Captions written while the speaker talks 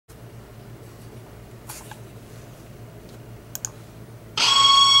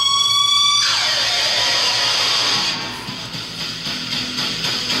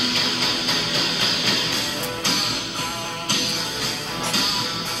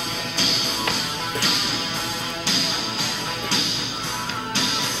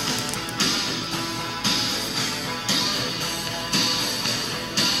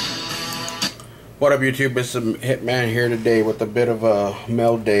What up, YouTube? It's the Hitman here today with a bit of a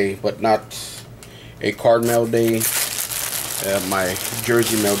Mailday, but not a card Mailday. My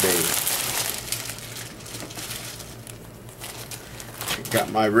jersey Mailday. Got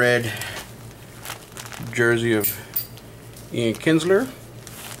my red jersey of Ian Kinsler.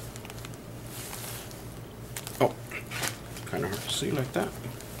 Oh, kind of hard to see like that.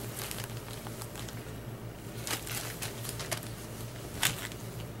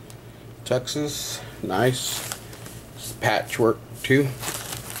 Texas, nice. It's patchwork too.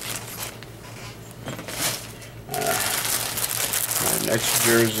 My next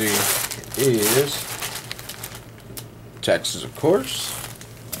jersey is Texas, of course.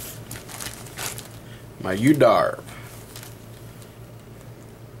 My Yu Davish.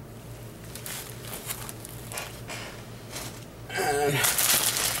 And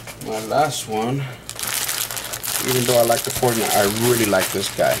my last one. Even though I like the 49, I really like this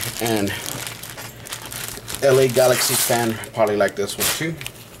guy. And LA Galaxy fan probably like this one too.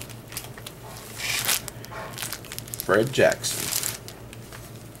 Fred Jackson.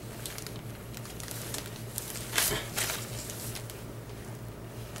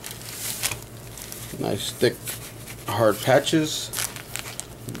 Nice thick hard patches.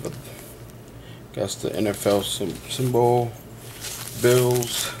 Got the NFL symbol.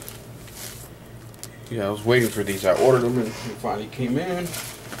 Bills. Yeah, I was waiting for these. I ordered them and they finally came in.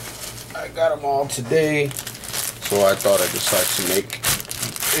 I got them all today, so I thought I'd decide to make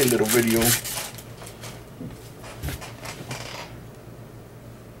a little video.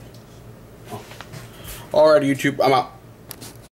 Alright, YouTube, I'm out.